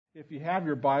If you have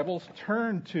your Bibles,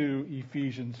 turn to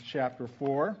Ephesians chapter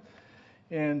 4.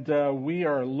 And we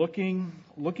are looking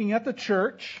at the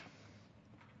church.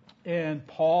 And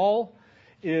Paul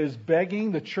is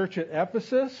begging the church at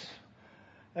Ephesus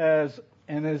as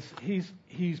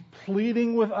he's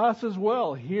pleading with us as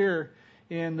well here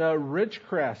in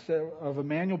Ridgecrest of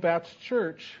Emmanuel Baptist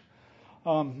Church,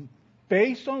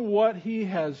 based on what he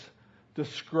has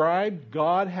described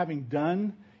God having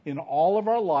done in all of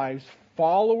our lives.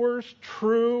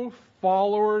 True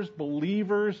followers,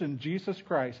 believers in Jesus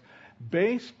Christ,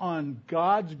 based on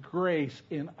God's grace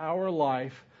in our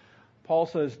life, Paul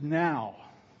says, now,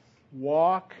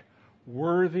 walk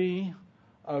worthy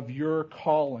of your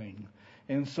calling.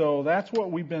 And so that's what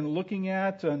we've been looking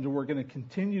at, and we're going to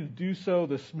continue to do so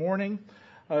this morning,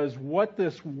 is what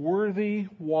this worthy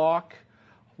walk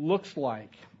looks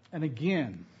like. And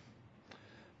again,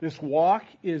 this walk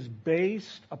is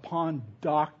based upon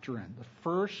doctrine. The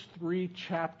first 3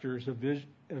 chapters of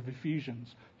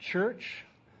Ephesians. Church,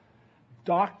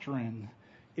 doctrine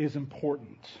is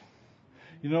important.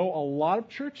 You know, a lot of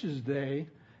churches today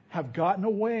have gotten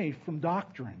away from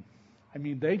doctrine. I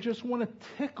mean, they just want to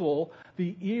tickle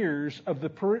the ears of the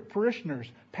parishioners.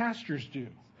 Pastors do.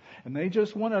 And they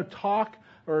just want to talk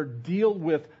or deal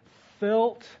with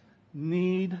felt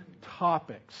need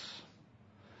topics.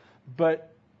 But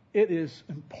it is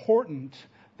important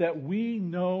that we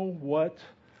know what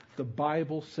the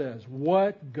Bible says,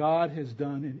 what God has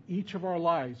done in each of our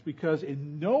lives, because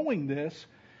in knowing this,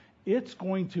 it's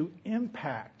going to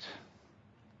impact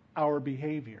our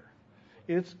behavior.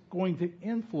 It's going to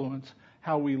influence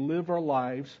how we live our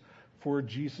lives for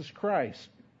Jesus Christ.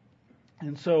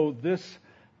 And so this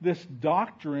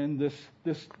doctrine,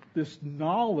 this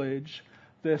knowledge,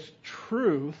 this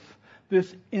truth,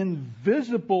 this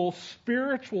invisible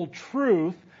spiritual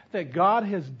truth that God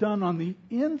has done on the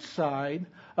inside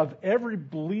of every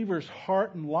believer's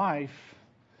heart and life,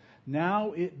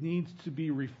 now it needs to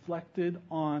be reflected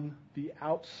on the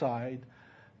outside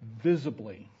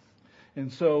visibly. And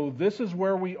so this is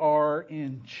where we are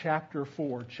in chapter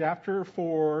 4. Chapter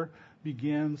 4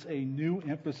 begins a new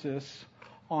emphasis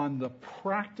on the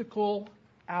practical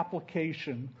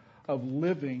application of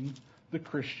living the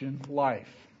Christian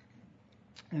life.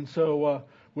 And so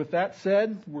with that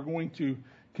said, we're going to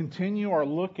continue our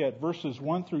look at verses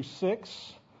 1 through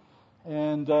 6.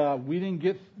 And we didn't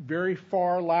get very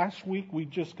far last week. We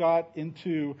just got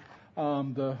into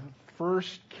the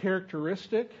first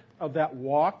characteristic of that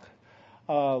walk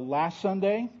last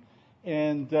Sunday.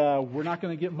 And we're not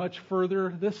going to get much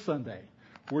further this Sunday.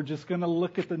 We're just going to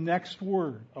look at the next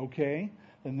word, okay?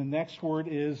 And the next word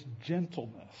is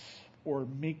gentleness or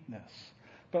meekness.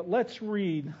 But let's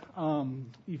read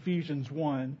Ephesians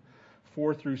 1,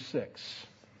 4 through 6.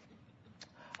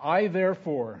 I,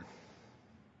 therefore,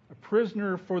 a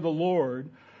prisoner for the Lord,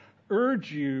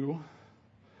 urge you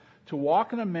to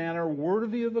walk in a manner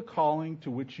worthy of the calling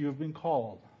to which you have been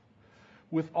called,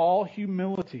 with all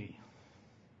humility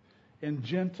and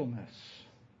gentleness,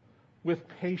 with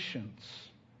patience,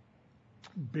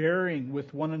 bearing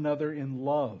with one another in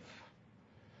love,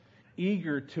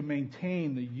 eager to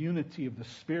maintain the unity of the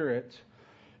Spirit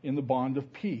in the bond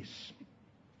of peace.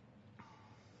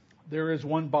 There is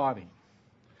one body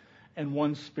and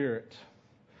one Spirit,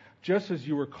 just as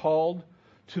you were called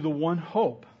to the one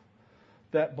hope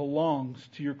that belongs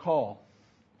to your call.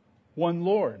 One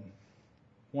Lord,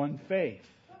 one faith,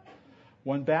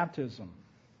 one baptism,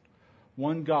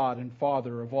 one God and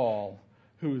Father of all,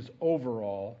 who is over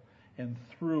all and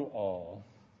through all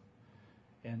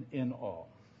and in all.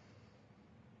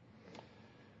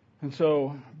 And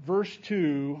so, verse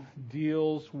 2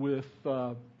 deals with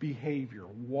behavior.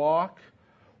 Walk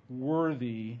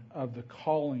worthy of the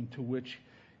calling to which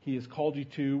He has called you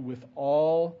to with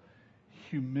all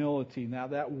humility. Now,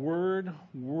 that word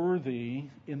worthy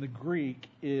in the Greek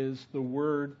is the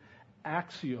word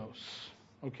axios,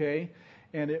 okay?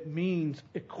 And it means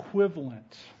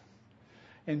equivalent.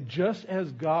 And just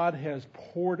as God has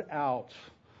poured out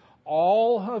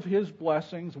all of His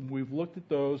blessings, and we've looked at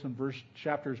those in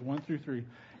chapters 1 through 3,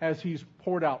 as He's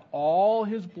poured out all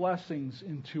His blessings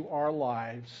into our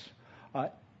lives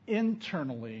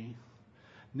internally,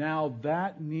 now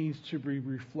that needs to be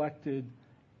reflected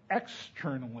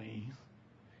externally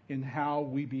in how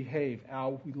we behave,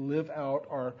 how we live out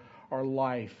our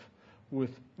life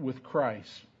with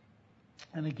Christ.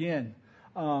 And again,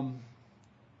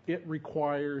 it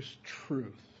requires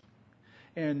truth.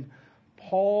 And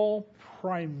Paul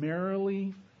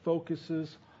primarily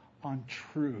focuses on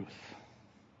truth.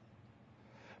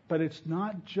 But it's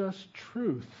not just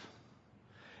truth.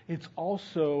 It's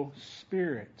also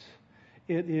spirit.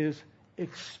 It is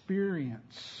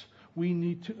experience. We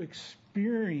need to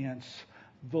experience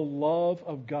the love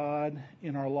of God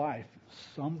in our life.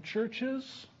 Some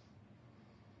churches,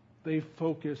 they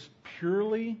focus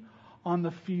purely on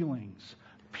the feelings,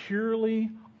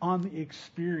 purely on the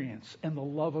experience and the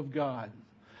love of God.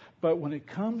 But when it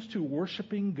comes to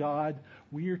worshiping God,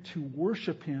 we are to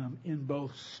worship Him in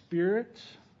both spirit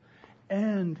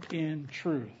and in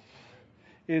truth.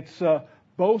 It's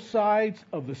both sides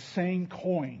of the same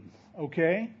coin,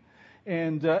 okay?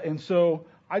 And so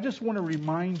I just want to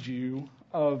remind you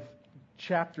of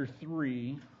chapter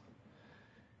 3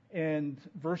 and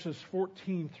verses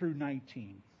 14 through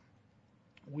 19.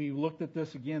 We looked at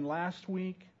this again last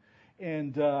week,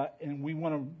 and I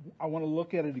want to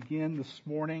look at it again this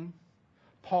morning.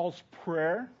 Paul's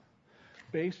prayer,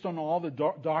 based on all the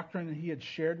doctrine that he had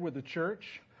shared with the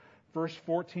church. Verse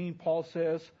 14, Paul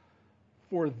says,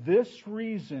 "For this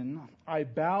reason I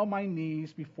bow my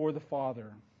knees before the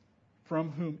Father,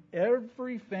 from whom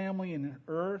every family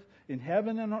in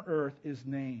heaven and on earth is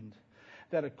named,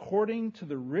 that according to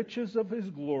the riches of His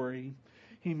glory,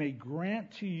 He may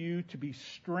grant to you to be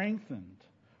strengthened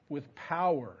with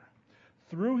power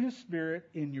through His Spirit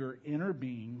in your inner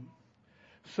being,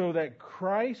 so that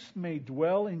Christ may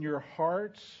dwell in your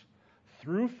hearts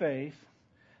through faith,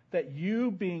 that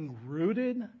you, being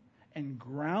rooted and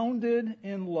grounded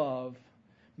in love,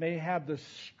 may have the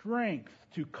strength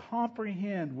to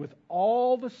comprehend with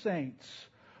all the saints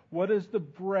what is the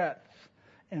breadth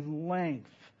and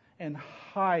length and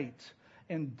height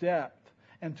and depth,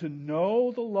 and to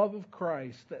know the love of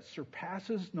Christ that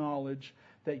surpasses knowledge,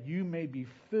 that you may be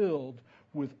filled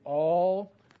with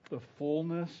all the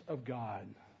fullness of God."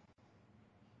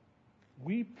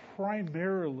 We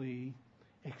primarily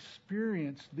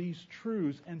experience these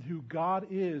truths and who God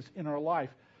is in our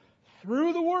life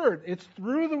through the Word. It's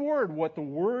through the Word, what the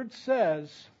Word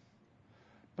says,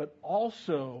 but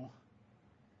also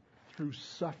through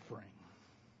suffering,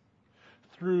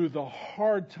 through the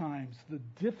hard times, the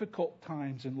difficult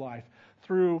times in life,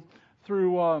 through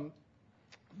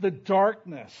the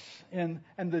darkness and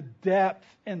the depth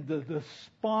and the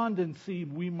despondency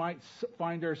we might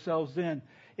find ourselves in.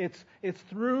 It's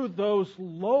through those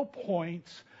low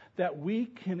points that we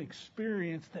can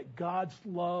experience that God's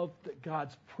love, that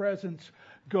God's presence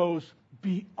goes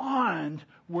beyond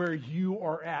where you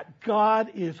are at.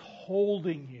 God is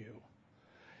holding you.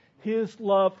 His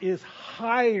love is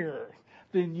higher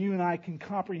than you and I can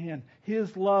comprehend.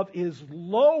 His love is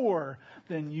lower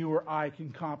than you or I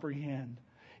can comprehend.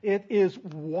 It is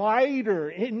wider.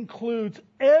 It includes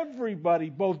everybody,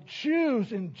 both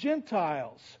Jews and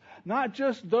Gentiles. Not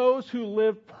just those who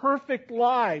live perfect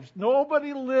lives.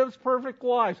 Nobody lives perfect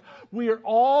lives. We are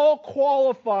all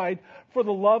qualified for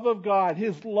the love of God.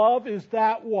 His love is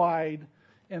that wide,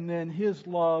 and then His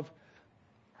love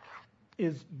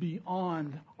is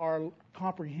beyond our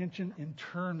comprehension in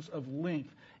terms of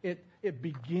length. It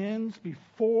begins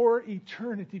before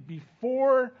eternity,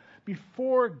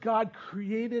 before God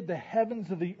created the heavens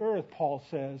and the earth, Paul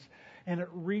says, and it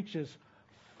reaches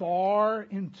far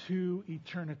into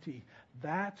eternity.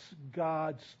 That's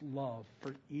God's love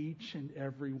for each and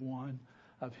every one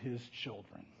of His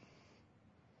children.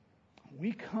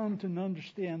 We come to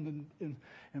understand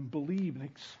and believe and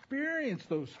experience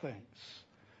those things.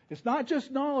 It's not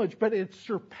just knowledge, but it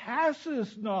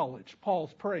surpasses knowledge,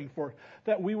 Paul's praying for,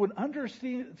 that we would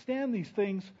understand these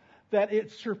things, that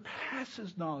it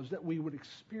surpasses knowledge, that we would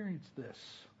experience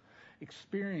this,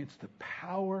 experience the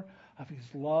power of His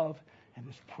love and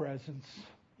His presence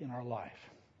in our life.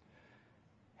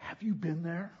 Have you been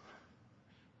there?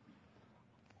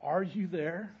 Are you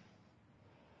there?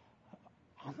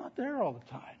 I'm not there all the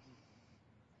time.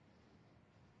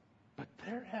 But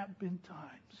there have been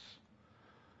times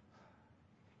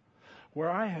where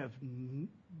I have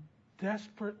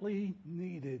desperately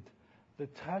needed the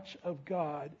touch of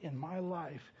God in my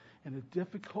life in a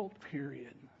difficult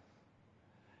period.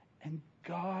 And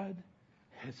God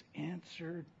has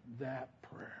answered that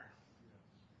prayer.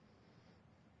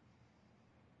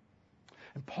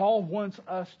 And Paul wants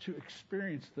us to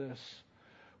experience this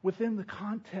within the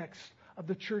context of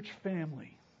the church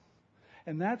family.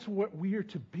 And that's what we are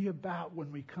to be about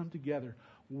when we come together.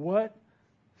 What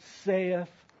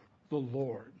saith the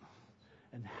Lord?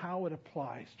 And how it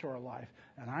applies to our life.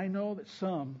 And I know that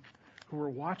some who are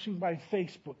watching by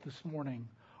Facebook this morning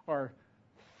are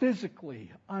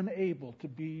physically unable to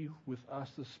be with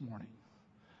us this morning.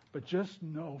 But just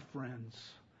know, friends,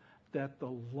 that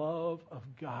the love of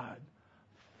God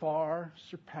far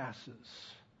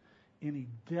surpasses any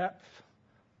depth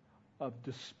of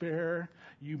despair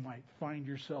you might find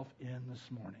yourself in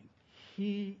this morning.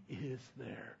 He is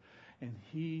there. and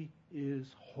He is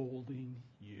holding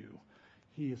you.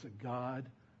 He is a God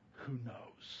who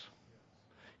knows.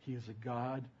 He is a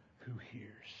God who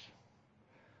hears.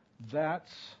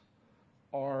 That's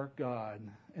our God.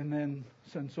 And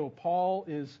so Paul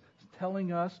is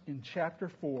telling us in chapter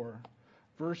 4,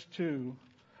 verse 2,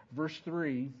 verse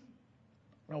 3,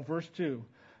 verse 2,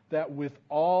 that with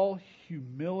all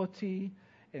humility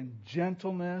and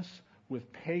gentleness,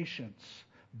 with patience,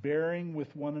 bearing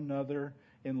with one another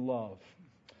in love.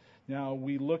 Now,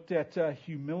 we looked at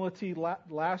humility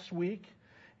last week,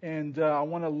 and I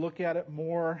want to look at it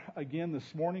more again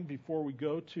this morning before we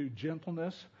go to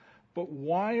gentleness. But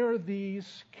why are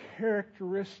these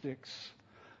characteristics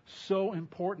so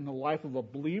important in the life of a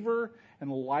believer and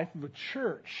the life of a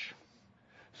church?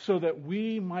 So that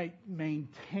we might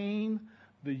maintain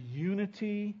the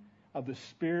unity of the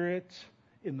Spirit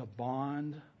in the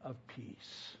bond of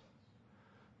peace.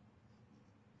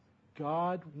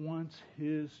 God wants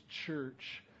His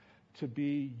church to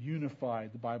be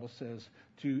unified, the Bible says,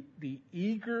 to be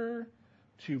eager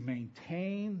to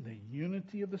maintain the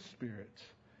unity of the Spirit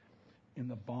in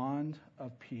the bond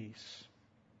of peace.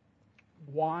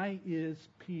 Why is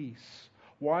peace?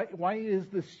 Why is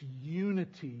this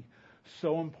unity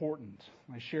so important?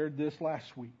 I shared this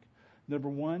last week. Number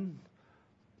one,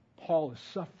 Paul is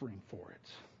suffering for it.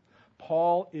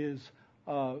 Paul is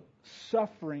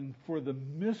suffering for the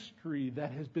mystery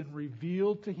that has been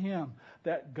revealed to him,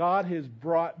 that God has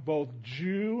brought both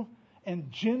Jew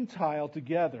and Gentile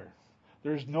together.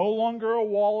 There's no longer a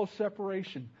wall of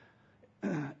separation.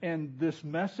 And this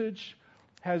message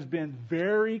has been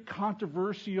very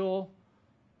controversial,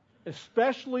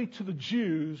 especially to the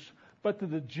Jews, but to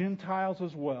the Gentiles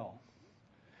as well.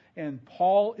 And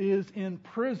Paul is in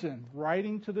prison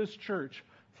writing to this church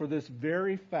for this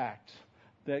very fact,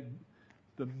 that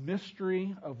the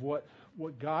mystery of what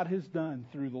God has done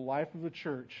through the life of the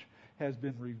church has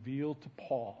been revealed to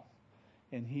Paul.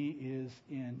 And he is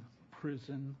in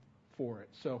prison for it.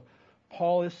 So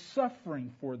Paul is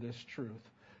suffering for this truth.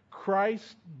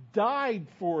 Christ died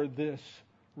for this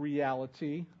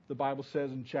reality. The Bible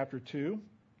says in chapter 2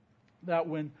 that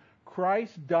when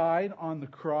Christ died on the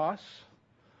cross,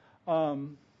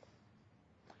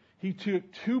 He took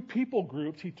two people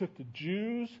groups. He took the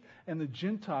Jews and the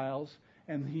Gentiles,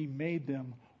 and He made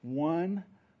them one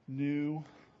new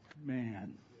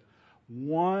man.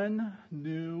 One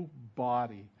new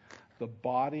body. The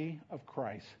body of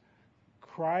Christ.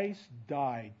 Christ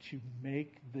died to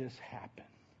make this happen.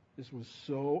 This was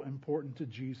so important to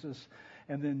Jesus.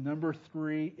 And then number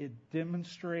 3, it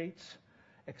demonstrates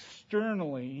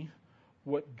externally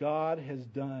what God has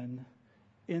done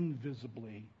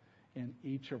invisibly in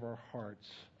each of our hearts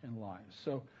and lives.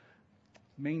 So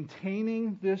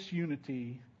maintaining this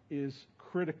unity is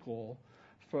critical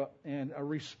and a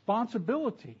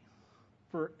responsibility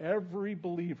for every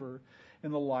believer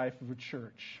in the life of a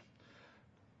church.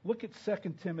 Look at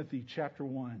 2 Timothy chapter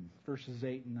 1, verses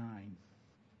 8 and 9.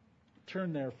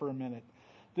 Turn there for a minute.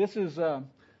 This is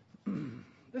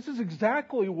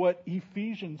exactly what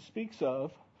Ephesians speaks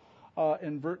of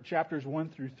in chapters 1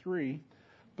 through 3.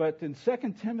 But in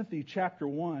 2 Timothy chapter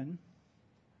 1,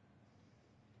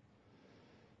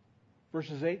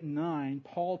 verses 8 and 9,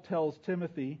 Paul tells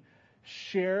Timothy,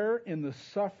 share in the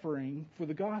suffering for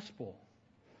the gospel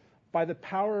by the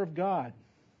power of God,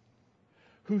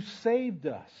 who saved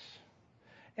us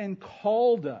and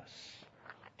called us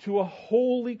to a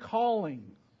holy calling,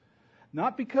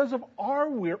 not because of our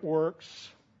works,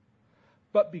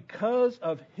 but because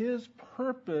of His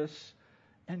purpose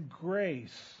and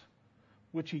grace,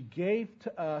 which He gave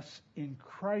to us in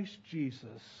Christ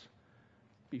Jesus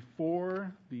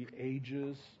before the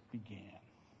ages began.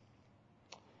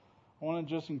 I want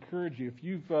to just encourage you, if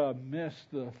you've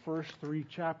missed the first 3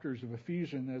 chapters of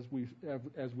Ephesians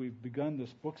as we've begun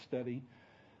this book study,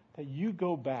 that you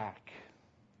go back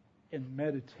and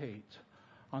meditate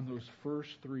on those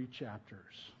first 3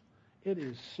 chapters. It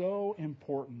is so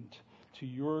important to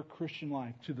your Christian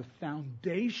life, to the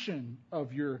foundation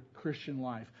of your Christian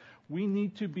life. We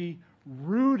need to be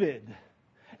rooted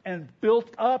and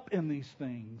built up in these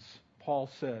things, Paul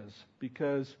says,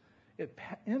 because it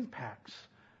impacts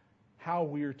how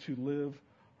we are to live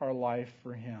our life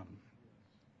for Him.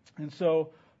 And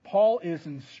so Paul is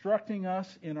instructing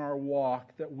us in our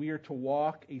walk that we are to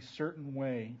walk a certain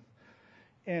way.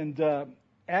 And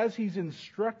as he's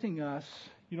instructing us,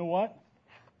 you know what?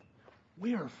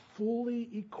 We are fully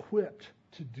equipped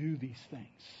to do these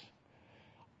things.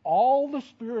 All the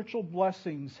spiritual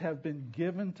blessings have been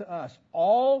given to us.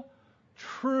 All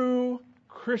true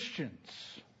Christians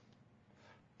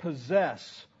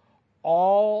possess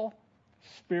all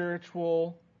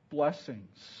spiritual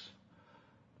blessings.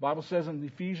 The Bible says in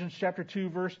Ephesians chapter 2,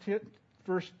 verse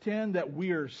 10, that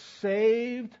we are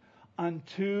saved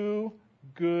unto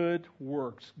good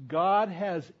works. God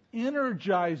has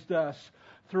energized us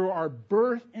through our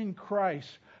birth in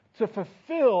Christ to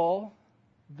fulfill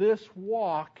this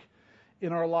walk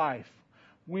in our life.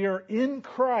 We are in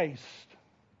Christ.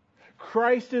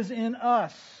 Christ is in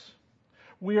us.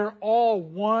 We are all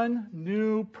one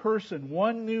new person,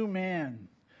 one new man.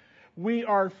 We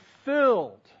are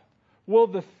filled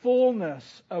with the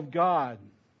fullness of God.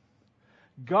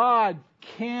 God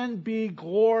can be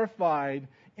glorified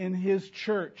in His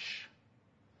church.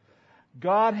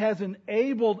 God has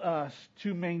enabled us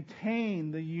to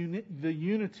maintain the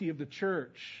unity of the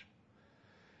church.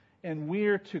 And we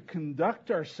are to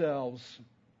conduct ourselves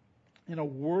in a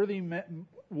worthy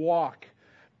walk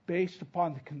based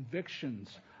upon the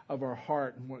convictions of our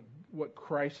heart and what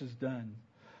Christ has done.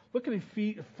 Look at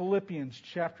Philippians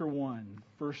chapter 1,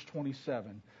 verse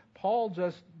 27. Paul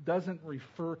just doesn't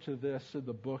refer to this in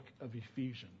the book of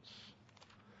Ephesians.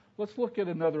 Let's look at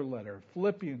another letter,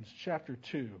 Philippians chapter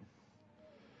 2,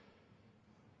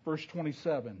 verse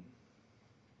 27.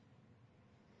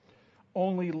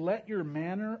 Only let your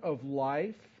manner of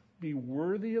life be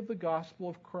worthy of the gospel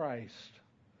of Christ,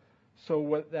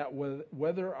 so that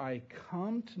whether I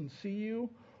come to see you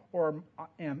or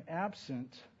am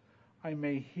absent, I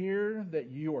may hear that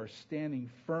you are standing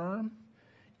firm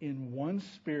in one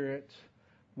spirit,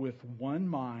 with one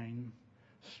mind,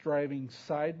 striving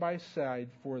side by side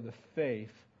for the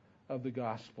faith of the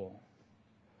gospel.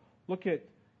 Look at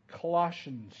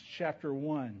Colossians chapter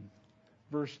 1,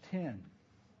 verse 10.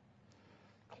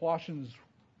 Colossians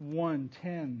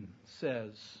 1:10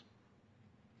 says,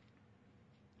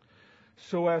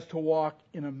 so as to walk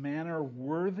in a manner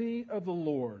worthy of the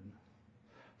Lord,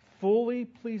 fully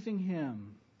pleasing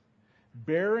Him,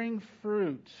 bearing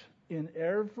fruit in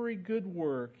every good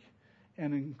work,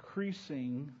 and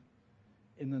increasing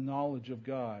in the knowledge of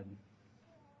God.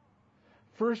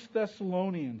 1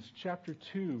 Thessalonians chapter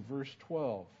 2, verse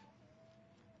 12.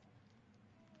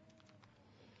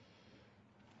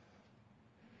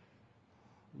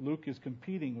 Luke is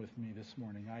competing with me this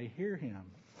morning. I hear him.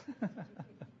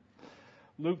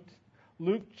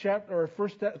 Luke chapter,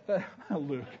 or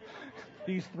Luke.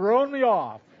 He's thrown me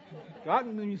off.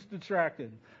 Gotten me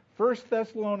distracted. 1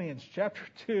 Thessalonians chapter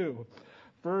 2,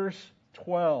 verse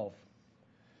 12.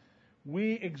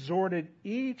 We exhorted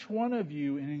each one of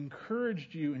you and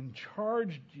encouraged you and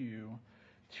charged you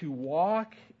to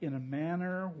walk in a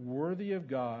manner worthy of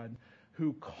God,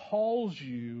 who calls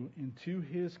you into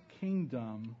His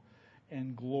kingdom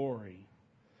and glory.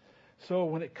 So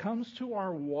when it comes to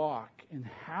our walk and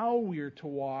how we are to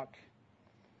walk,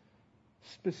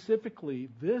 specifically,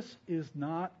 this is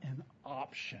not an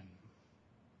option.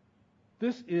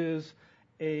 This is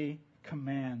a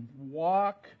command.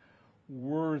 Walk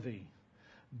worthy.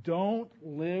 Don't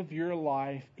live your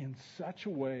life in such a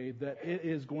way that it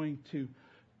is going to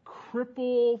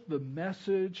cripple the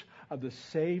message of the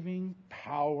saving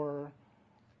power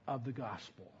of the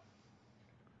gospel.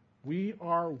 We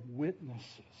are witnesses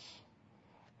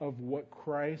of what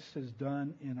Christ has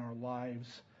done in our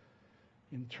lives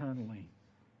internally.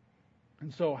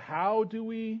 And so how do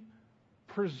we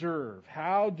preserve,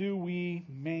 how do we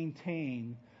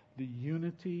maintain the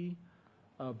unity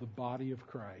of the body of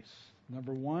Christ?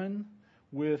 Number one,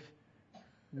 with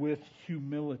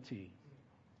humility.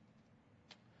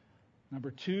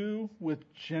 Number two, with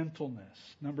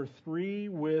gentleness. Number three,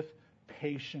 with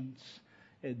patience.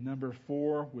 And number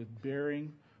four, with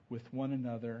bearing with one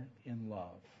another in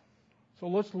love. So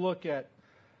let's look at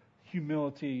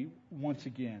humility once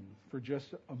again for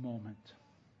just a moment.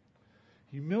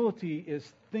 Humility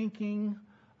is thinking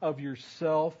of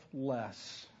yourself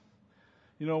less.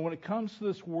 You know, when it comes to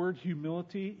this word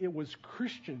humility, it was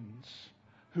Christians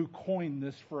who coined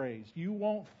this phrase. You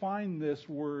won't find this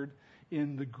word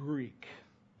in the Greek.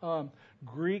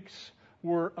 Greeks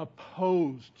were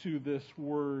opposed to this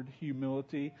word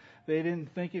humility. They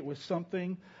didn't think it was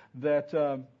something that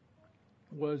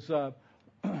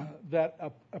that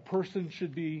a person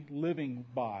should be living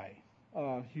by.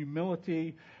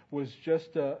 Humility was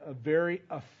just a very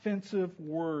offensive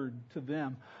word to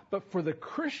them. But for the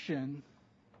Christian,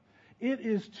 it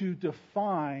is to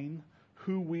define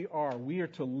who we are. We are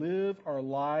to live our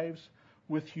lives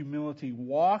with humility.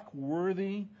 Walk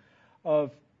worthy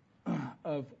of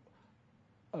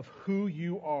who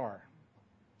you are.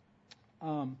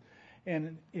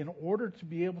 And in order to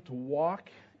be able to walk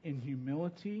in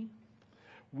humility,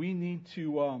 we need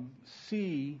to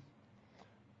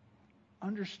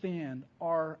understand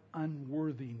our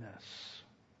unworthiness.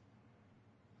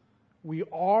 We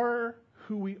are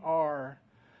who we are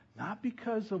not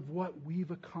because of what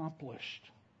we've accomplished.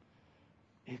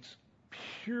 It's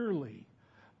purely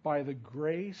by the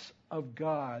grace of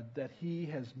God that He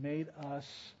has made us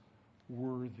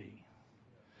worthy.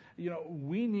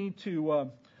 We need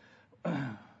to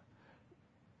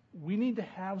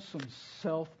have some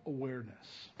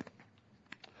self-awareness.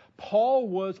 Paul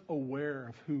was aware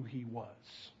of who he was.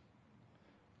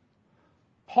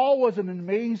 Paul was an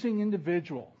amazing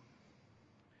individual.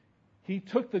 He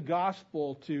took the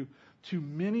gospel to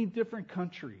many different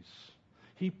countries.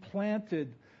 He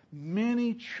planted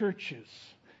many churches.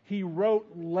 He wrote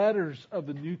letters of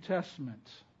the New Testament.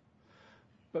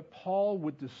 But Paul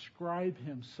would describe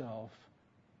himself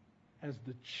as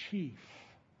the chief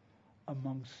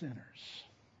among sinners.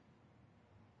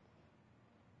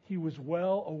 He was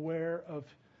well aware of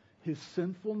his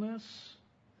sinfulness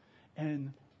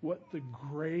and what the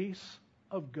grace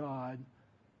of God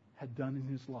had done in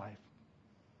his life.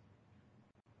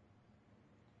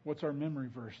 What's our memory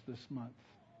verse this month?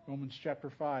 Romans chapter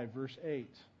 5, verse 8.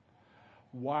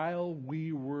 While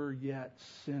we were yet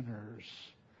sinners,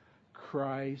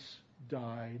 Christ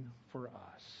died for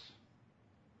us.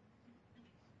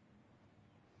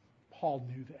 Paul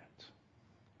knew that.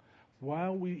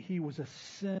 While he was a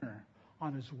sinner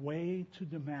on his way to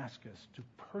Damascus to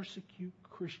persecute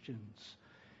Christians,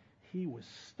 he was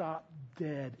stopped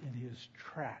dead in his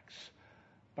tracks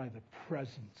by the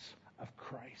presence of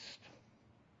Christ.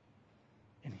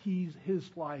 And his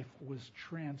life was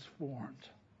transformed.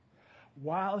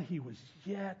 While he was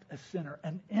yet a sinner,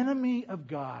 an enemy of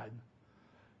God,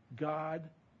 God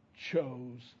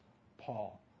chose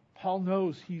Paul. Paul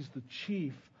knows he's the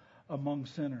chief among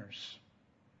sinners.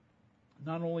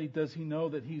 Not only does he know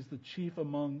that he's the chief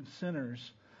among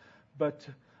sinners, but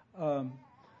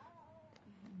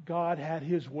God had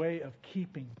his way of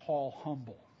keeping Paul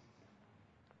humble.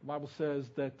 The Bible says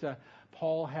that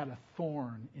Paul had a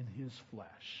thorn in his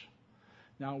flesh.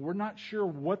 Now, we're not sure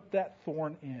what that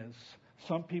thorn is.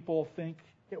 Some people think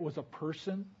it was a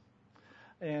person.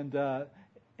 And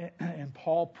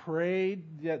Paul prayed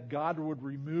that God would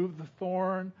remove the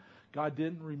thorn. God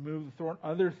didn't remove the thorn.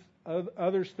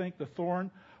 Others think the thorn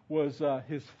was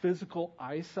his physical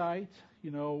eyesight.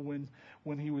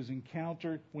 When he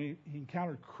encountered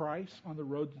Christ on the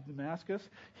road to Damascus,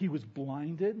 he was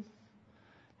blinded,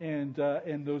 and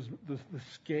the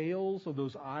scales of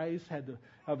his eyes had to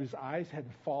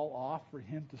fall off for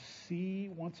him to see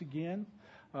once again,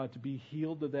 to be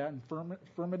healed of that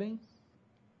infirmity.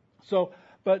 So,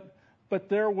 but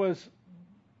there was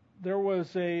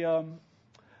a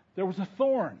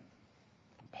thorn.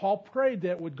 Paul prayed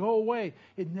that it would go away.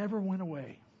 It never went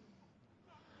away.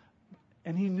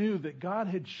 And he knew that God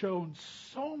had shown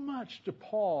so much to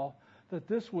Paul that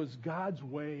this was God's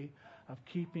way of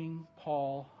keeping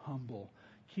Paul humble,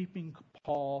 keeping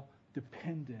Paul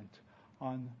dependent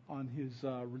on his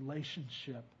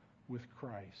relationship with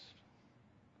Christ.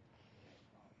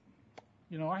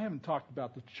 I haven't talked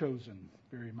about the chosen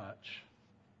very much.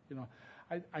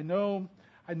 I know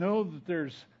that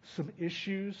there's some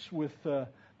issues with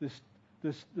this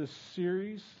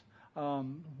series.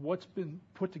 What's been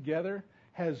put together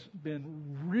has been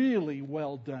really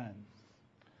well done.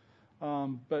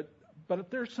 But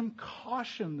there's some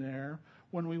caution there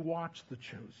when we watch The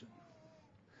Chosen.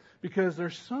 Because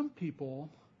there's some people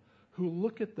who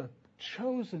look at The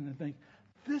Chosen and think,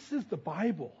 this is the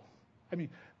Bible. I mean,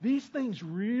 these things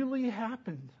really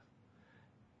happened.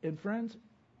 And friends,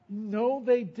 no,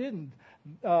 they didn't.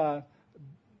 Dallas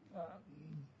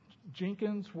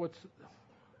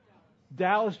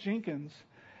Jenkins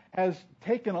has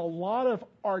taken a lot of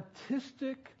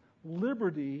artistic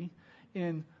liberty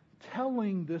in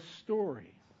telling this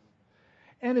story.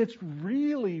 And it's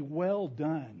really well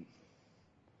done.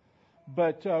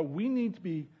 But we need to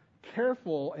be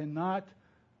careful and not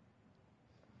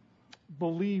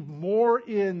believe more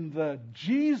in the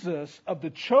Jesus of The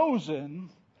Chosen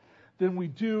than we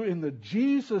do in the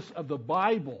Jesus of the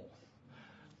Bible.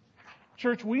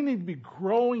 Church, we need to be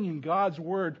growing in God's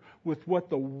Word with what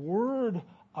the Word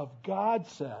of God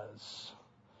says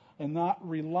and not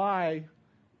rely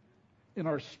in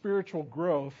our spiritual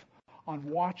growth on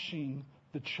watching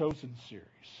the Chosen series.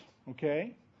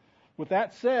 Okay? With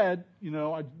that said,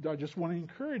 I just want to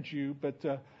encourage you, but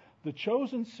the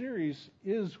Chosen series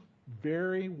is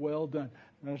very well done.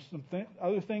 There's some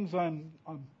other things I'm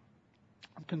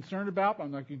concerned about, but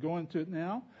I'm not going to go into it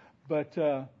now. But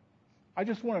I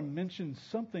just want to mention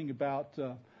something about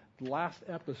the last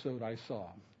episode I saw.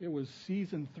 It was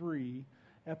season 3,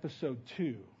 episode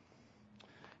 2.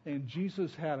 And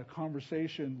Jesus had a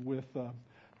conversation with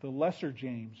the lesser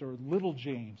James, or little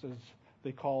James, as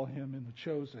they call him in the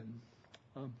Chosen.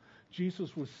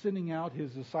 Jesus was sending out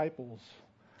his disciples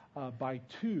by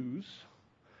twos,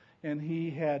 and he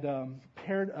had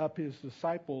paired up his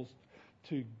disciples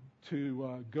to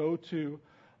go to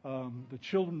the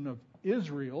children of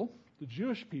Israel, the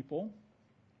Jewish people,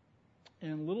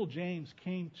 and little James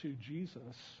came to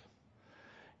Jesus,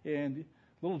 and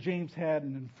little James had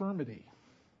an infirmity.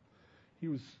 He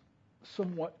was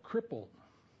somewhat crippled,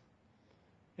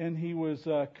 and he was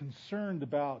concerned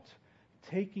about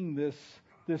taking this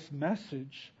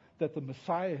message that the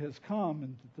Messiah has come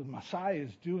and that the Messiah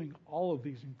is doing all of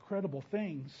these incredible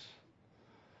things,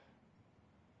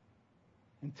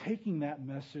 and taking that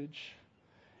message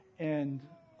and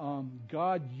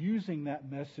God using that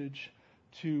message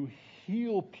to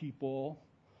heal people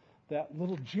that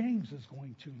little James is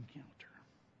going to encounter.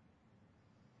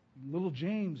 Little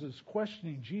James is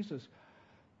questioning Jesus,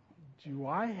 do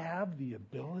I have the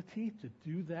ability to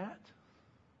do that?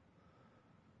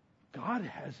 God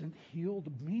hasn't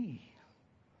healed me.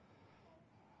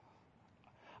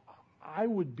 I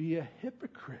would be a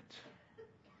hypocrite.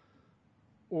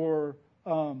 Or,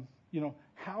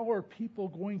 how are people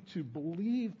going to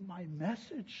believe my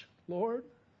message, Lord,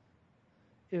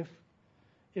 if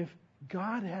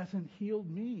God hasn't healed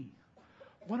me?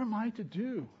 What am I to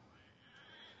do?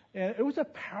 And it was a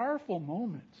powerful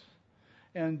moment.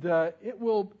 And it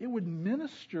would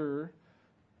minister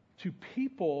to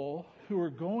people who are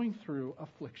going through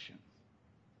affliction,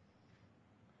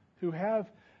 who have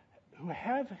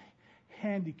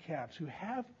handicaps, who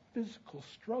have physical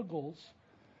struggles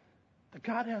that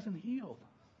God hasn't healed.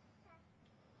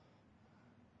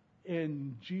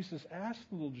 And Jesus asked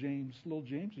little James, do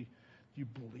you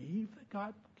believe that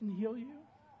God can heal you?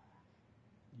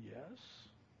 Yes.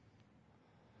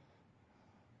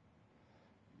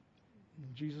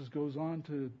 And Jesus goes on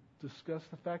to discuss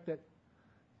the fact that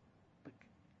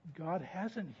God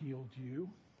hasn't healed you,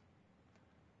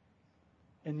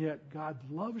 and yet God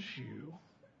loves you,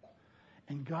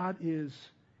 and God is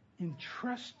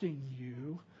entrusting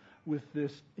you with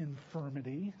this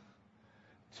infirmity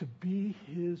to be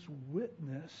his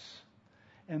witness,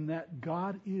 and that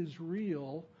God is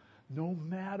real no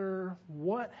matter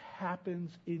what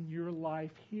happens in your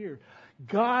life here.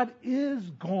 God is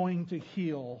going to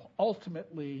heal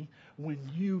ultimately when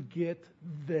you get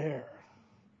there.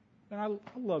 And I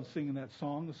love singing that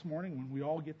song this morning, When We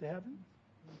All Get to Heaven.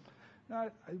 I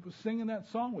was singing that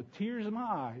song with tears in my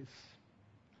eyes.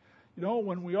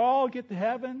 When we all get to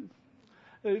heaven,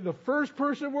 the first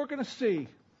person we're going to see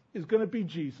is going to be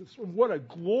Jesus. And what a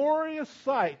glorious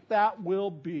sight that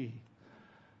will be.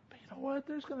 But you know what?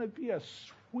 There's going to be a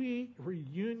sweet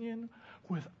reunion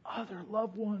with other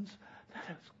loved ones that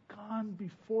has gone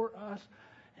before us.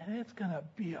 And it's going to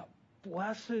be a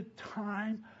blessed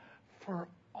time for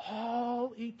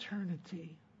all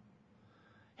eternity.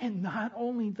 And not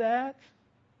only that,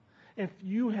 if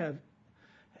you have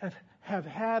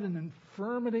had an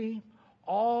infirmity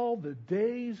all the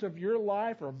days of your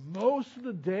life, or most of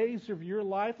the days of your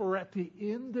life, or at the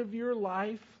end of your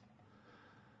life,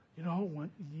 when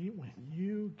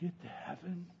you get to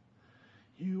heaven,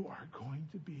 you are going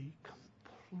to be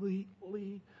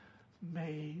completely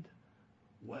made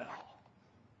well.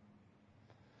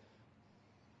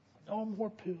 No more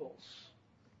pills.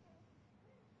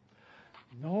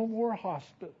 No more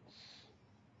hospitals.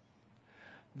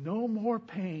 No more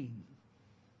pain.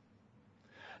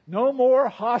 No more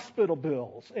hospital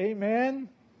bills. Amen?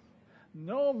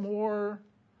 No more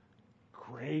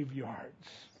graveyards.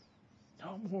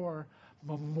 No more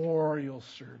memorial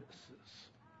services.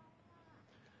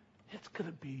 It's going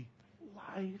to be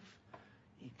life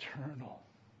eternal.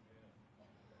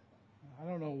 I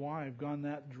don't know why I've gone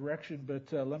that direction,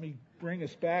 but let me bring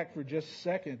us back for just a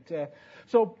second.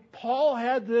 So Paul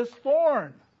had this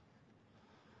thorn,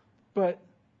 but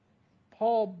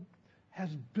Paul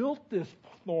has built this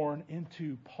thorn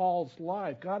into Paul's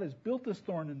life. God has built this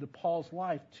thorn into Paul's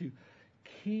life to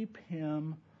keep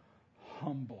him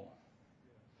humble.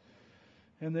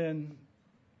 And then,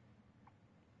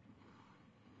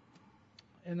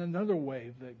 in another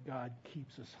way that God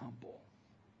keeps us humble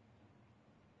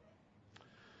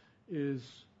is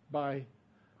by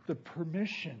the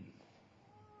permission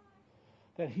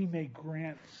that he may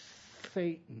grant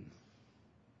Satan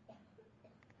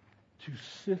to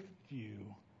sift you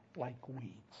like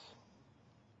weeds.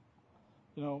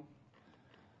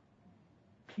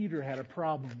 Peter had a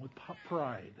problem with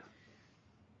pride.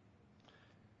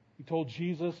 He told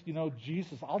Jesus,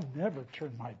 Jesus, I'll never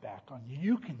turn my back on you.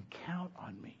 You can count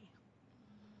on me.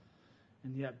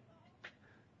 And yet,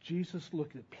 Jesus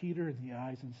looked at Peter in the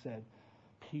eyes and said,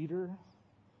 Peter,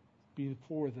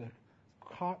 before the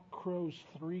cock crows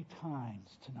 3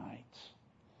 times tonight,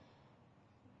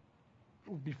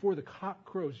 before the cock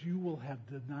crows, you will have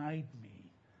denied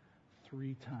me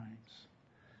 3 times.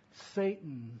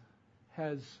 Satan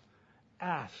has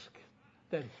asked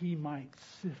that he might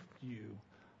sift you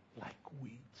like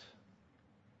wheat.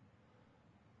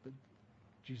 But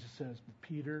Jesus says,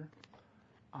 Peter,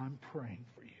 I'm praying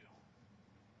for you.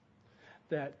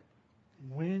 That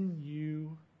when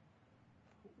you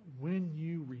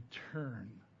return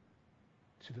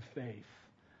to the faith,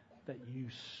 that you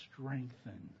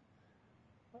strengthen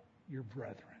your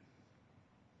brethren.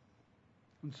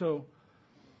 And so,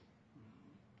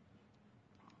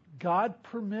 God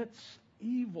permits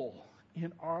evil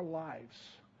in our lives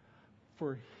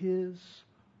for His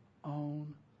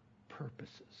own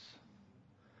purposes.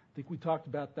 I think we talked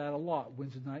about that a lot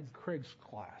Wednesday night in Craig's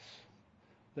class.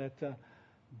 That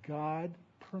God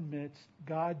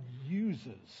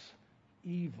uses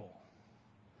evil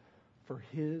for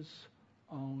His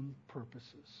own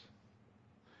purposes.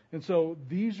 And so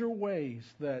these are ways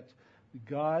that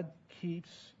God keeps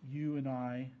you and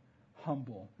I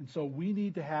humble. And so we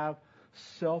need to have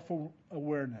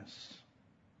self-awareness.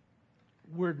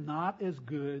 We're not as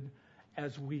good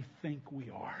as we think we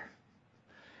are.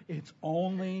 It's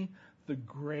only the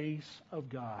grace of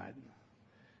God.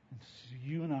 And so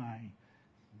you and I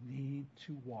need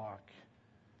to walk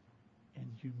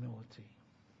in humility.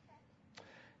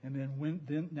 And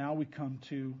then now we come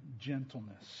to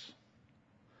gentleness.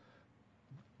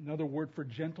 Another word for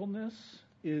gentleness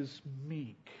is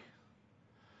meek.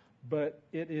 But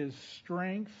it is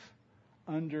strength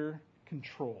under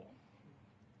control.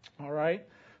 All right?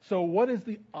 So what is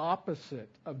the opposite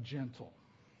of gentle?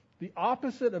 The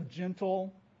opposite of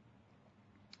gentle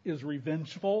is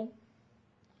revengeful.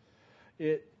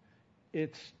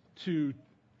 It's to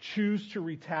choose to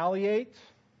retaliate.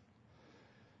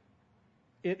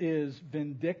 It is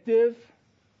vindictive.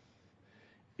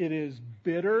 It is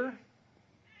bitter.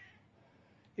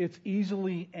 It's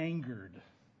easily angered.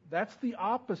 That's the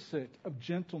opposite of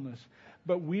gentleness.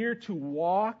 But we're to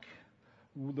walk,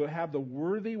 to have the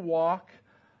worthy walk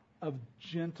of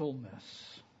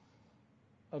gentleness,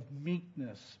 of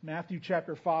meekness. Matthew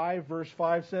chapter 5, verse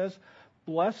 5 says,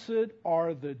 "Blessed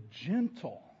are the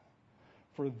gentle,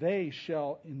 for they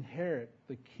shall inherit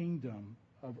the kingdom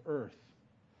of earth."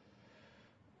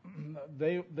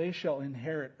 They shall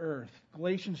inherit earth.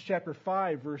 Galatians chapter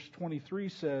 5, verse 23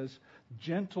 says,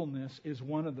 gentleness is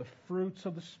one of the fruits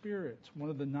of the Spirit,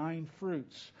 one of the 9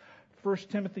 fruits. 1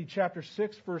 Timothy chapter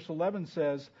 6, verse 11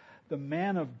 says, the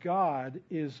man of God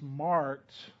is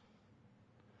marked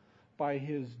by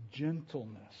his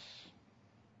gentleness.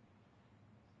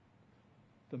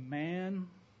 The man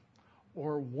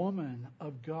or woman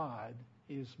of God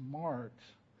is marked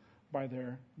by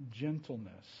their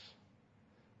gentleness.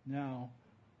 Now,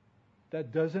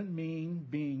 that doesn't mean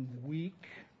being weak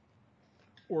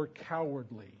or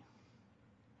cowardly.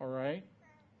 All right?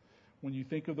 When you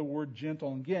think of the word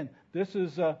gentle, and again, this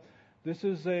is a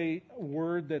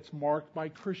word that's marked by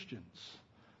Christians.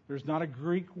 There's not a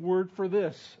Greek word for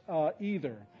this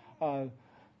either.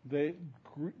 The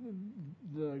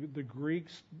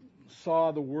Greeks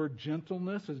saw the word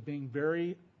gentleness as being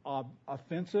very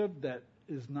offensive. That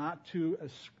is not to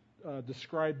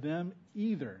describe them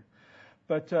either.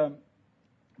 But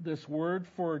this word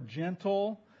for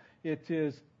gentle, it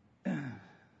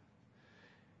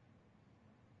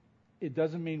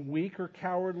doesn't mean weak or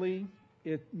cowardly.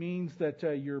 It means that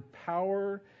your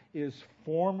power is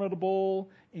formidable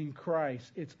in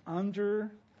Christ. It's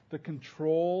under the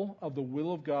control of the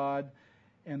will of God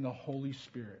and the Holy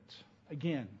Spirit.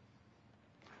 Again,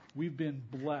 we've been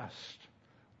blessed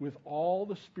with all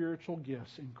the spiritual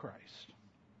gifts in Christ.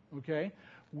 Okay?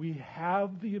 We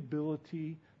have the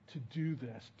ability to do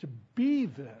this, to be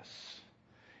this,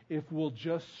 if we'll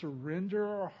just surrender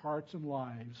our hearts and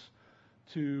lives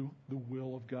to the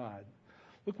will of God.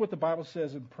 Look what the Bible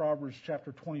says in Proverbs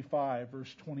chapter 25,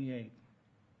 verse 28.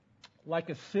 Like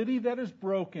a city that is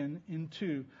broken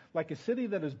into,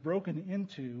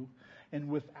 and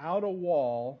without a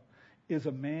wall, is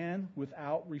a man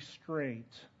without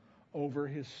restraint over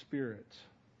his spirit.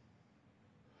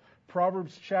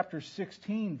 Proverbs chapter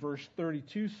 16, verse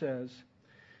 32 says,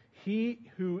 he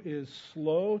who is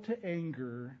slow to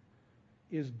anger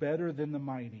is better than the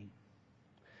mighty,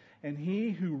 and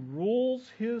he who rules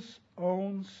his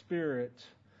own spirit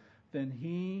than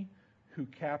he who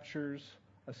captures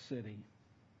a city.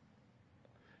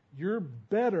 You're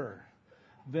better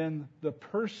than the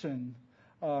person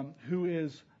who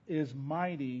is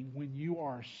mighty when you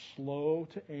are slow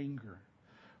to anger,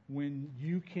 when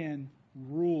you can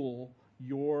rule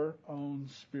your own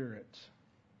spirit.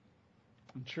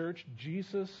 And church,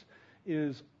 Jesus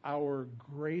is our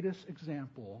greatest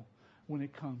example when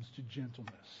it comes to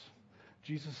gentleness.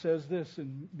 Jesus says this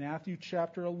in Matthew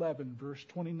chapter 11, verse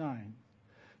 29.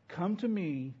 Come to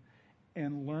me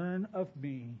and learn of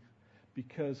me,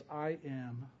 because I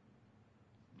am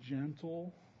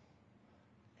gentle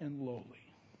and lowly.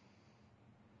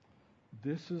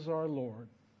 This is our Lord.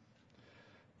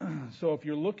 So if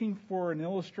you're looking for an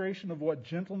illustration of what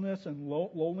gentleness and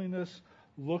lowliness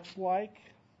looks like,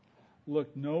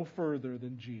 look no further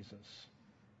than Jesus.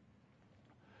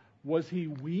 Was he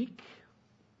weak?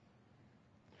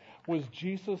 Was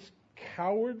Jesus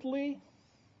cowardly?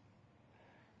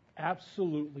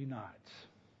 Absolutely not.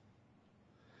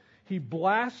 He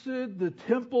blasted the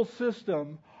temple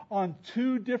system on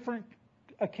two different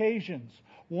occasions.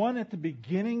 One at the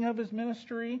beginning of his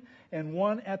ministry and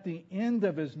one at the end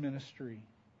of his ministry.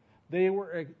 They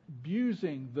were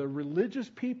abusing the religious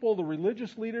people, the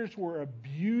religious leaders were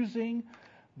abusing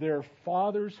their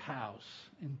Father's house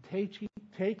and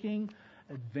taking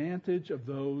advantage of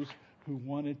those who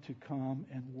wanted to come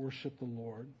and worship the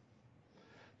Lord.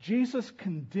 Jesus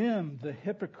condemned the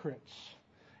hypocrites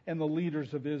and the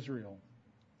leaders of Israel.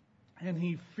 And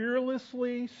he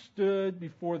fearlessly stood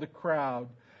before the crowd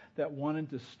that wanted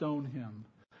to stone him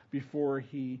before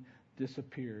he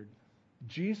disappeared.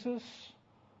 Jesus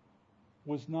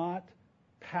was not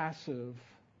passive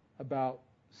about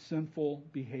sinful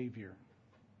behavior.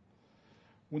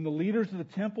 When the leaders of the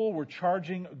temple were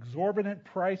charging exorbitant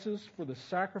prices for the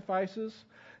sacrifices,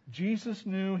 Jesus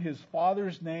knew his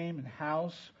Father's name and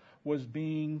house was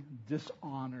being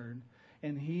dishonored,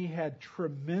 and he had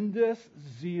tremendous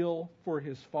zeal for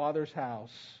his Father's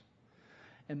house,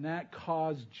 and that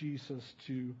caused Jesus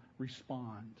to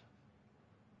respond.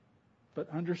 But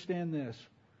understand this,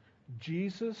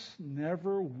 Jesus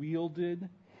never wielded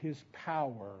his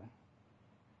power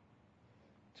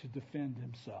to defend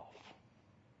himself.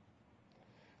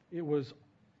 It was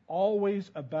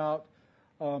always about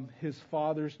his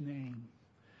Father's name.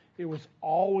 It was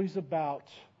always about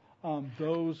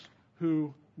those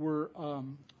who were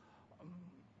on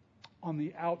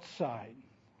the outside,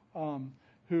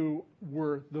 who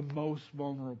were the most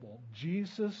vulnerable.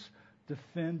 Jesus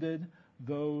defended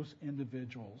those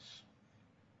individuals.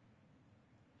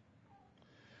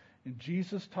 And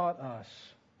Jesus taught us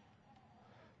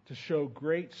to show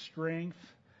great strength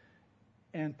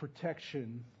and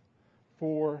protection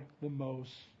for the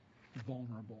most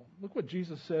vulnerable. Look what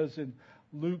Jesus says in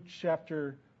Luke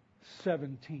chapter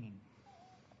 17.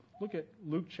 Look at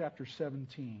Luke chapter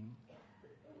 17.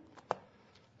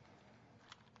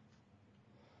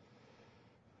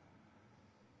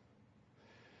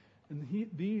 And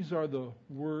these are the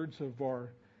words of our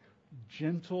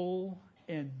gentle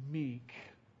and meek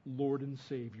Lord and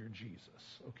Savior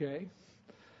Jesus. Okay?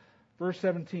 Verse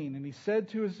 17, and he said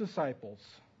to his disciples,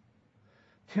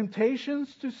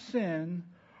 temptations to sin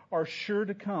are sure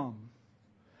to come,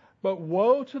 but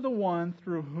woe to the one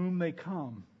through whom they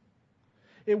come.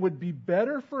 It would be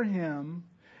better for him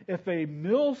if a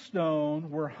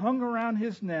millstone were hung around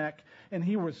his neck and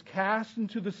he was cast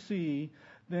into the sea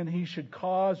than he should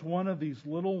cause one of these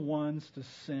little ones to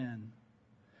sin.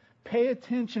 Pay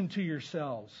attention to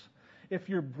yourselves. If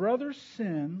your brother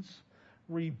sins,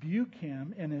 rebuke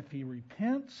him, and if he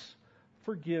repents,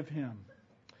 forgive him.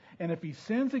 And if he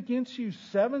sins against you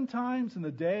 7 times in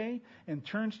the day and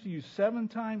turns to you 7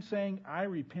 times saying, I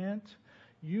repent,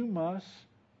 you must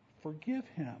forgive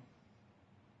him.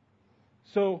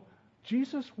 So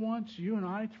Jesus wants you and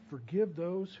I to forgive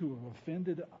those who have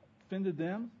offended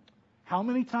them. How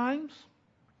many times?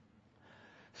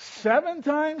 7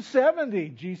 times 70,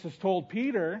 Jesus told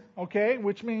Peter, okay,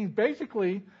 which means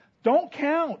basically don't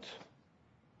count.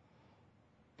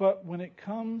 But when it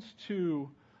comes to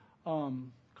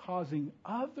causing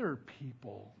other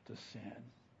people to sin,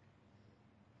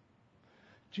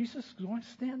 Jesus is going to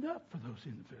stand up for those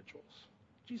individuals.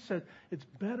 Jesus said it's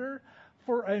better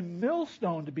for a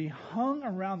millstone to be hung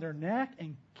around their neck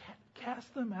and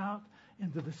cast them out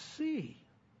into the sea.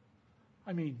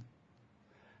 I mean,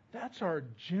 that's our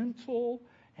gentle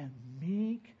and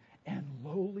meek and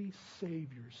lowly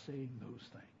Savior saying those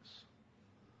things.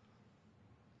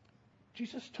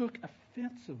 Jesus took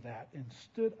offense of that and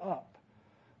stood up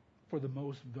for the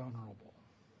most vulnerable.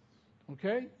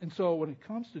 Okay? And so when it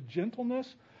comes to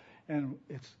gentleness and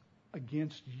it's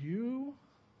against you,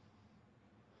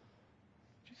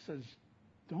 Jesus says,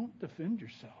 don't defend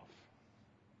yourself.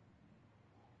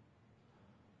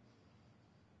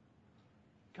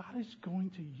 God is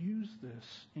going to use this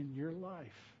in your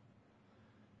life.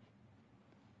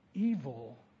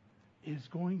 Evil is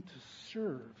going to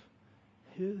serve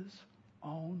his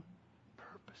own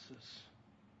purposes.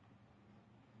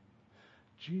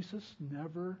 Jesus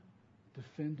never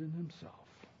defended himself.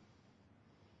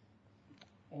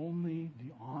 Only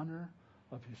the honor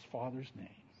of his Father's name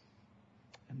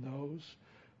and those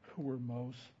who were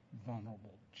most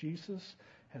vulnerable. Jesus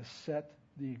has set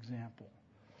the example.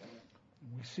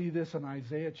 We see this in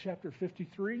Isaiah chapter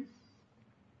 53.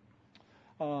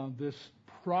 This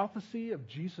prophecy of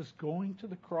Jesus going to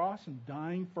the cross and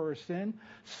dying for our sin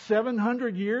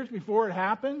 700 years before it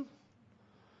happened.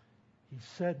 He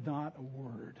said not a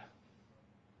word.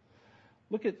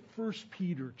 Look at 1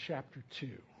 Peter chapter 2.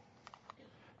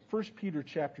 1 Peter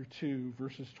chapter 2,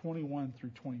 verses 21 through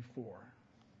 24.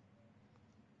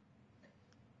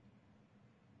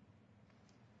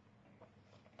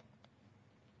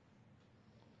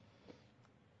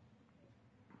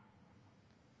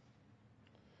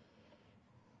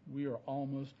 We are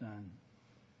almost done.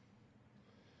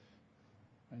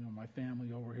 I know my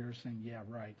family over here is saying, yeah,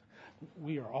 right.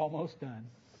 We are almost done.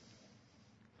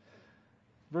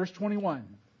 Verse 21,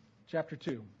 chapter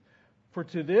 2. For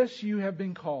to this you have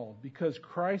been called, because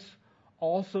Christ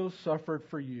also suffered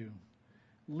for you,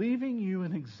 leaving you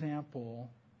an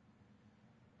example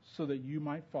so that you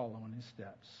might follow in his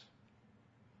steps.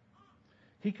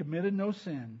 He committed no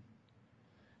sin,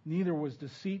 neither was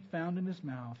deceit found in his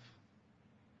mouth.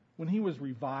 When he was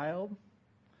reviled,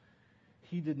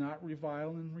 he did not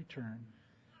revile in return.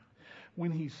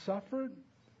 When he suffered,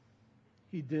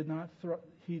 he did not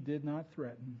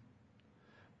threaten,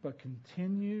 but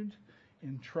continued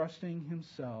entrusting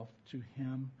himself to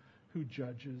him who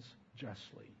judges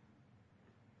justly.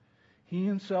 He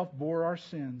himself bore our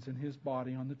sins in his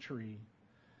body on the tree,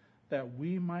 that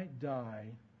we might die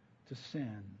to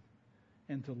sin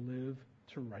and to live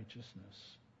to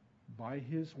righteousness. By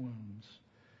his wounds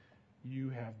you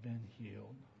have been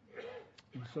healed.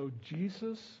 And so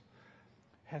Jesus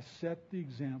has set the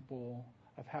example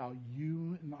of how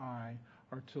you and I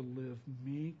are to live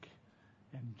meek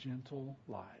and gentle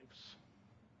lives.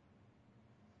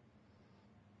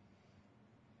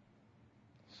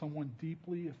 Someone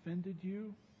deeply offended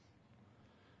you?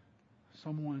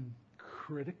 Someone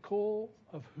critical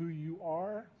of who you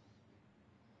are?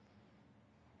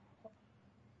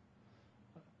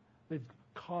 They've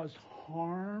caused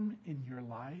harm in your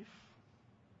life?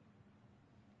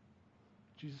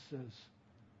 Jesus says,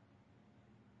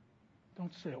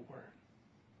 don't say a word.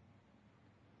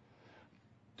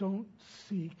 Don't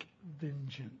seek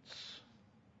vengeance.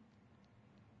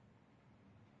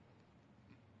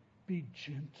 Be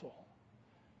gentle.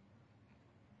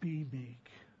 Be meek.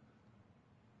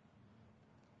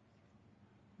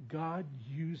 God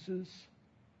uses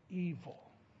evil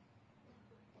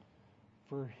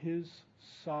for his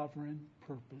sovereign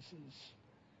purposes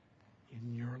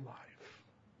in your life.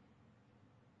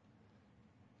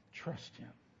 Trust him.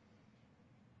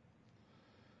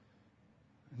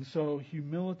 And so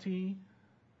humility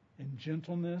and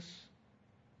gentleness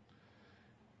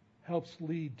helps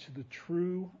lead to the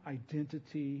true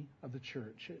identity of the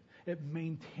church. It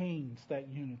maintains that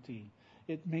unity.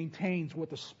 It maintains what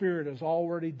the Spirit has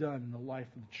already done in the life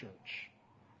of the church.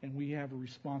 And we have a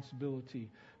responsibility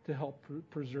to help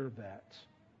preserve that.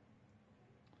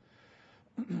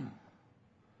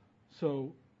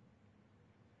 So,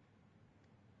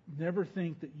 never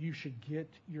think that you should get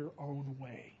your own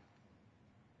way.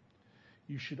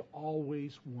 You should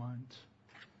always want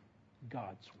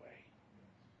God's way.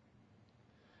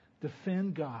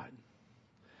 Defend God.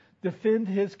 Defend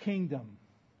his kingdom.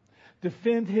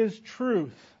 Defend his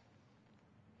truth.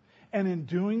 And in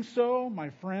doing so, my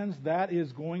friends, that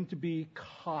is going to be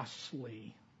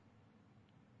costly.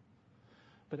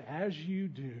 But as you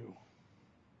do,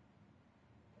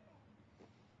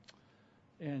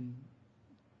 and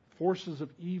forces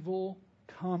of evil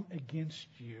come against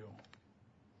you,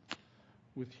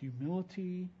 with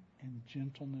humility and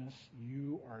gentleness,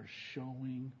 you are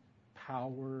showing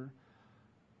power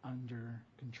under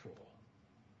control.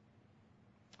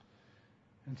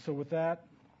 And so with that,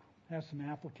 I have some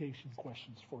application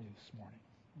questions for you this morning.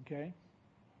 Okay?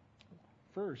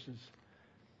 First is,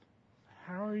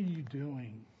 how are you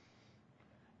doing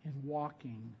in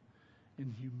walking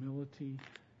in humility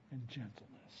and gentleness?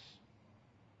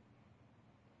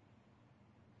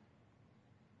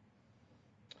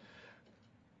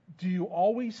 Do you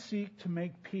always seek to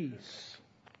make peace,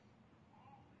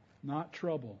 not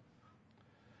trouble,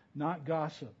 not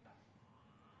gossip,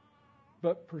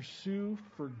 but pursue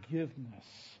forgiveness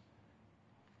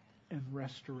and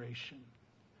restoration?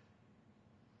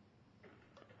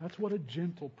 That's what a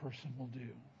gentle person will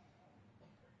do.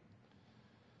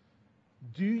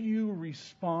 Do you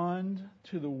respond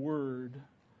to the word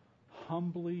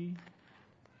humbly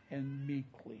and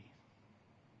meekly?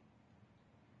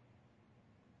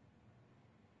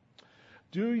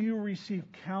 Do you receive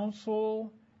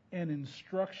counsel and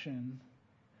instruction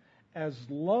as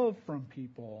love from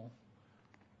people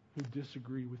who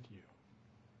disagree with you?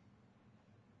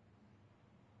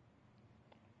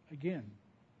 Again,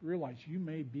 realize you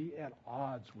may be at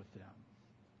odds with them.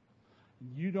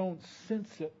 You don't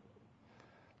sense it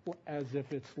as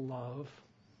if it's love.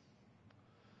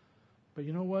 But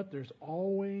you know what? There's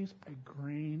always a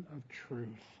grain of truth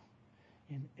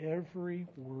in every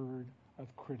word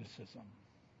of criticism.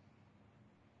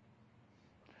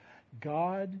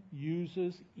 God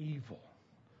uses evil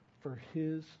for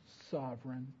His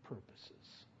sovereign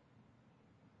purposes.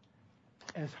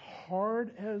 As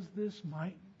hard as this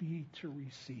might be to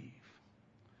receive,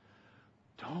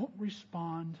 don't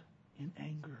respond in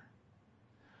anger.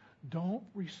 Don't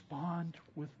respond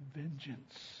with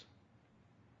vengeance.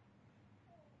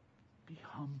 Be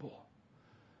humble.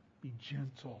 Be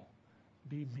gentle.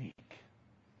 Be meek.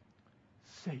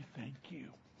 Say thank you.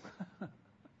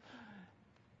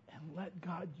 And let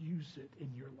God use it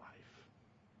in your life.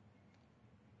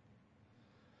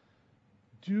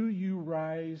 Do you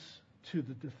rise to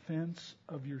the defense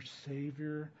of your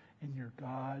Savior and your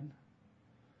God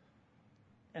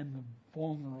and the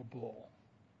vulnerable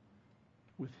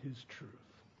with His truth?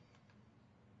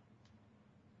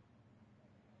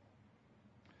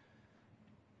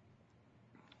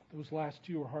 Those last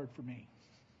two are hard for me.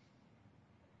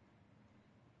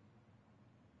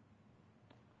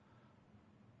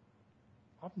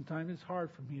 Oftentimes it's hard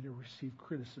for me to receive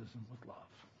criticism with love.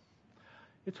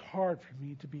 It's hard for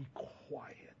me to be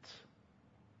quiet.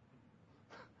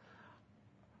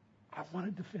 I want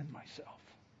to defend myself.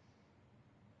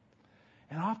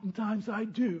 And oftentimes I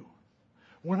do,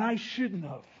 when I shouldn't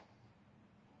have.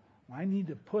 I need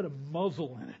to put a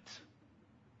muzzle in it.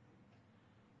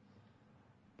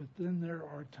 But then there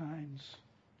are times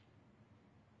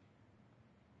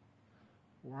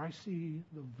where I see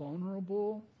the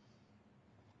vulnerable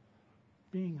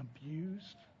being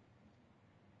abused,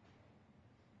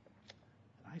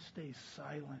 and I stay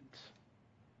silent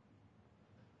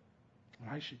when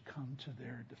I should come to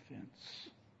their defense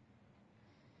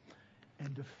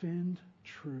and defend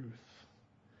truth.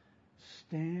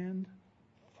 Stand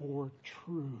for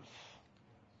truth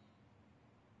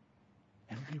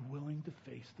and be willing to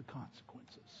face the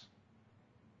consequences.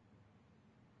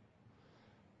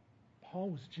 Paul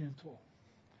was gentle.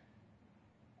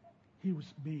 He was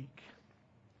meek.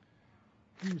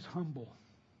 He was humble.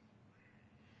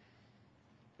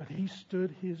 But he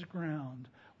stood his ground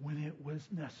when it was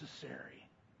necessary.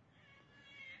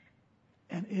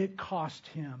 And it cost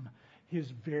him his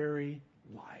very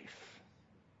life.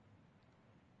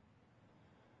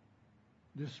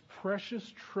 This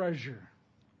precious treasure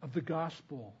of the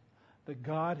gospel that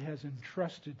God has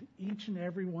entrusted to each and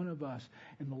every one of us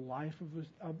in the life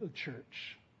of the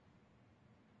church,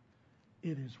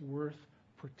 it is worth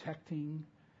protecting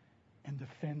and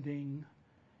defending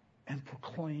and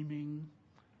proclaiming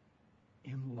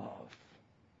in love.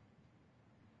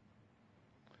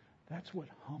 That's what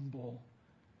humble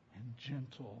and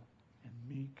gentle and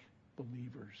meek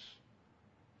believers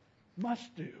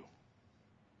must do,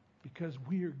 because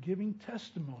we are giving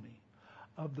testimony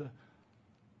of the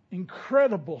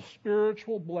incredible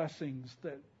spiritual blessings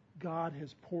that God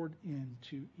has poured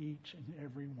into each and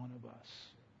every one of us.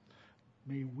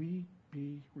 May we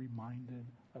be reminded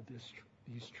of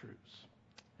these truths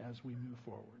as we move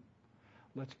forward.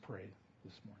 Let's pray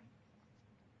this morning.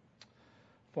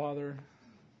 Father,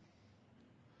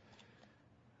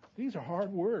 these are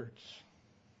hard words.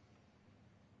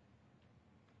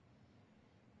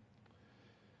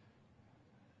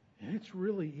 And it's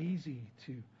really easy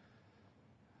to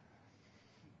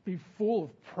be full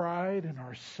of pride in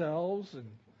ourselves and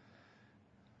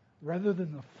rather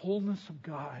than the fullness of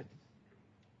God.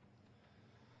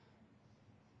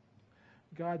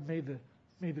 God, may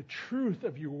the truth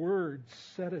of your word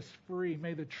set us free.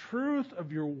 May the truth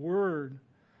of your word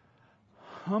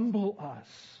humble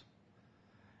us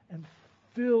and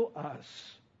fill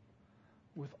us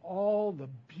with all the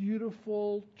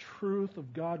beautiful truth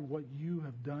of God, what you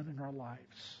have done in our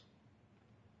lives.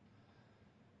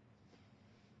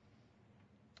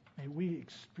 May we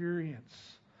experience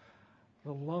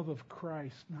the love of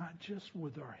Christ, not just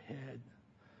with our head,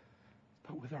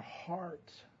 but with our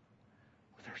heart,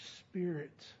 with our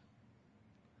spirit.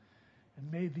 And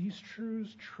may these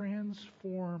truths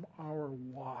transform our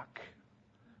walk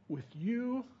with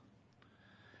you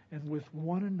and with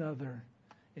one another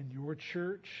in your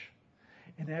church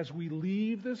And as we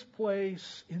leave this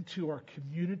place into our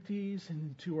communities and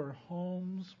into our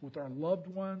homes, with our loved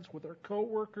ones, with our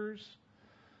coworkers,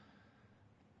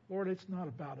 Lord, it's not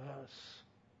about us.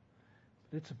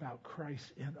 It's about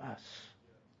Christ in us.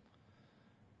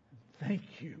 Thank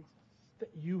you that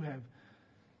you have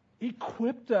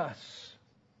equipped us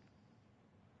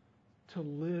to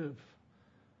live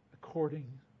according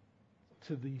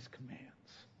to these commands.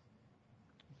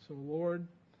 So, Lord,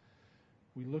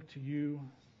 we look to you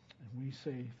and we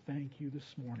say thank you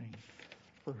this morning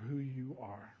for who you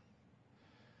are.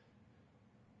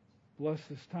 Bless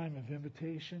this time of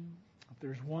invitation. If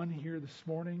there's one here this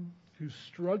morning who's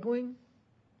struggling,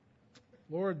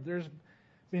 Lord, there's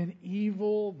been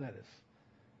evil that has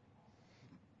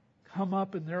come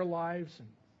up in their lives,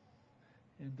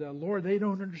 and Lord, they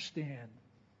don't understand.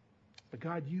 But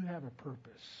God, you have a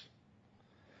purpose.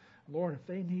 Lord, if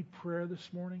they need prayer this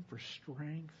morning for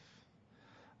strength,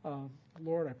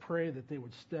 Lord, I pray that they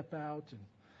would step out, and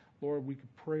Lord, we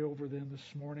could pray over them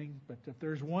this morning. But if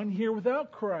there's one here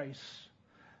without Christ,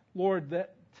 Lord,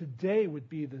 that today would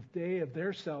be the day of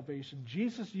their salvation.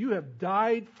 Jesus, you have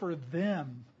died for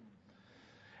them.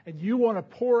 And you want to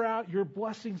pour out your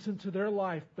blessings into their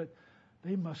life, but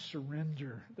they must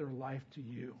surrender their life to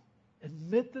you.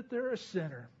 Admit that they're a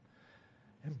sinner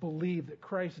and believe that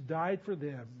Christ died for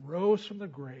them, rose from the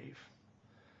grave,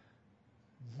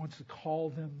 and wants to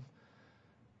call them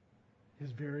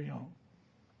his very own.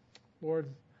 Lord,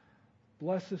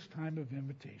 bless this time of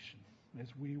invitation as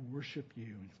we worship you.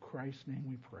 In Christ's name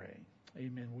we pray.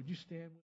 Amen. Would you stand?